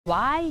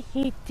Why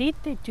he did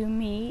it to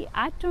me,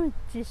 I don't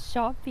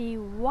deserve it.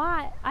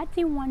 Why? I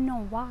didn't want to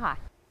know why.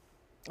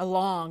 A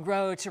long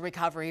road to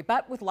recovery,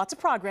 but with lots of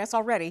progress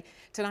already.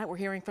 Tonight we're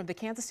hearing from the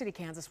Kansas City,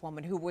 Kansas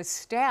woman who was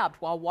stabbed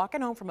while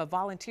walking home from a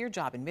volunteer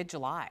job in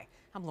mid-July.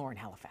 I'm Lauren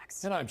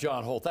Halifax. And I'm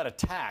John Holt. That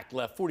attack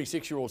left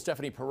 46-year-old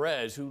Stephanie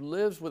Perez, who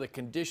lives with a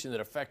condition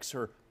that affects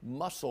her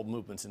muscle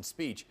movements and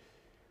speech,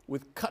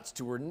 with cuts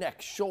to her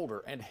neck,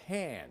 shoulder, and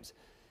hands.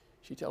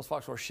 She tells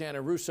Fox 4's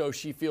Shannon Russo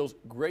she feels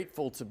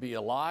grateful to be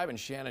alive, and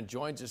Shannon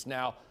joins us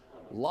now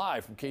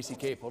live from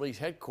KCK Police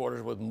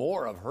Headquarters with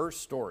more of her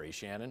story.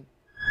 Shannon.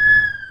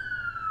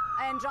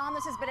 And John,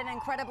 this has been an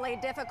incredibly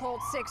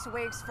difficult 6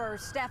 weeks for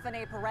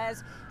Stephanie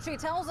Perez. She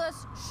tells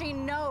us she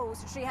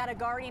knows she had a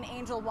guardian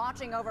angel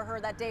watching over her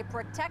that day,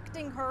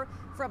 protecting her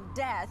from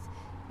death.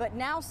 But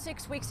now,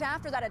 6 weeks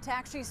after that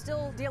attack, she's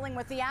still dealing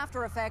with the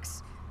after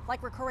effects,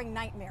 like recurring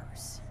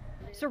nightmares.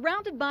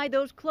 Surrounded by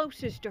those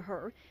closest to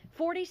her,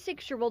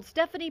 46-year-old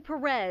Stephanie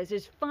Perez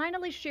is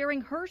finally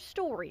sharing her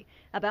story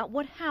about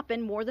what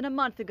happened more than a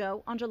month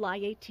ago on July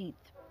 18th.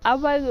 I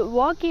was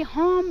walking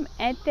home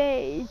and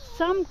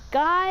some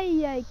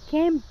guy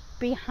came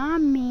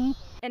behind me.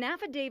 An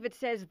affidavit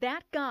says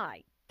that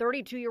guy,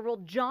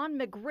 32-year-old John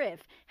McGriff,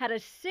 had a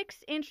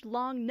 6-inch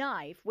long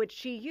knife which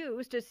she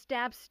used to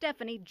stab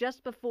Stephanie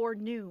just before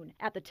noon.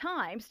 At the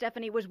time,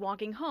 Stephanie was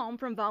walking home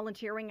from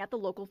volunteering at the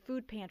local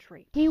food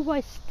pantry. He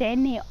was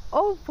standing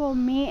over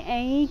me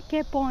and he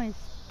kept on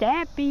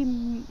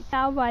stabbing me.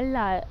 I was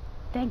like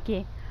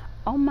thinking,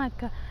 oh my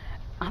God,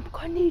 I'm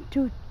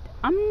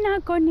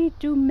not going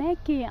to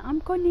make it. I'm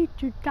going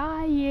to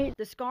die.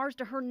 The scars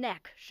to her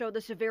neck show the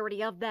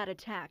severity of that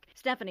attack.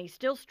 Stephanie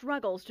still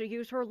struggles to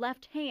use her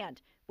left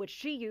hand, which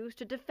she used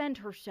to defend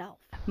herself.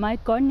 My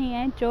guardian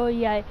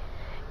angel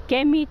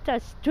gave me the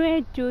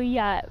strength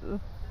to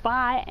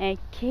fight and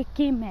kick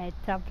him and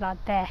stuff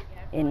like that.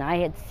 And I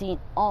had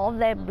seen all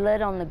that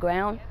blood on the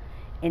ground,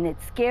 and it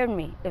scared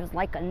me. It was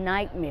like a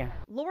nightmare.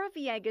 Laura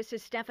Villegas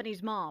is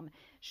Stephanie's mom.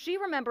 She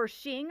remembers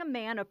seeing a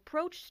man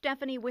approach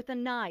Stephanie with a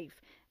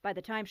knife. By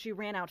the time she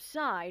ran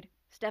outside,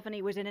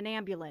 Stephanie was in an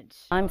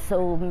ambulance. I'm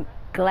so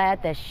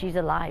glad that she's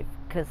alive,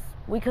 because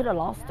we could have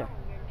lost her.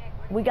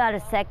 We got a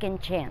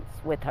second chance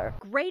with her.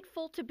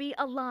 Grateful to be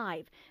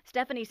alive.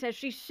 Stephanie says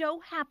she's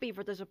so happy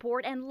for the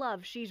support and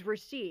love she's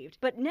received.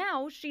 But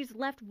now she's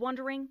left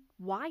wondering,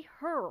 why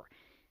her?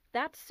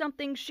 That's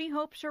something she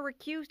hopes her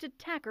accused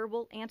attacker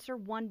will answer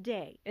one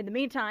day. In the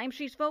meantime,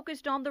 she's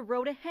focused on the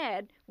road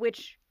ahead,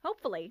 which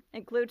hopefully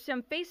includes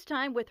some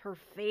FaceTime with her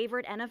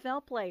favorite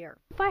NFL player.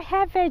 If I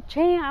have a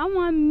chance, I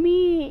want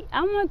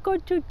to go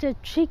to the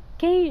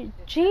chicken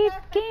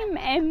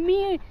and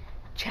me,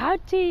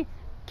 Kelsey.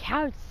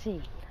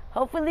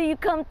 Hopefully you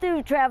come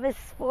through, Travis,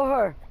 for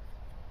her.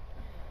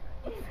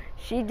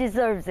 She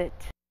deserves it.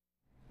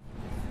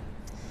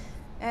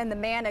 And the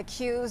man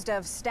accused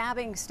of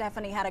stabbing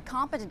Stephanie had a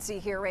competency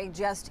hearing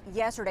just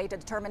yesterday to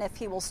determine if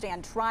he will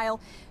stand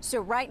trial.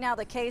 So right now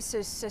the case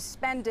is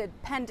suspended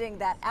pending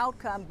that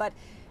outcome. But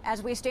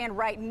as we stand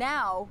right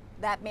now,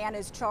 that man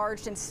is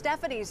charged in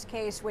Stephanie's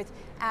case with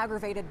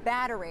aggravated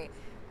battery.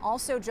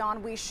 Also,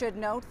 John, we should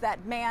note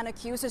that man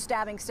accused of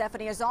stabbing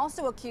Stephanie is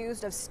also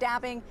accused of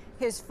stabbing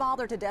his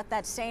father to death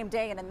that same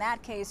day. And in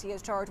that case, he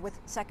is charged with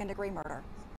second-degree murder.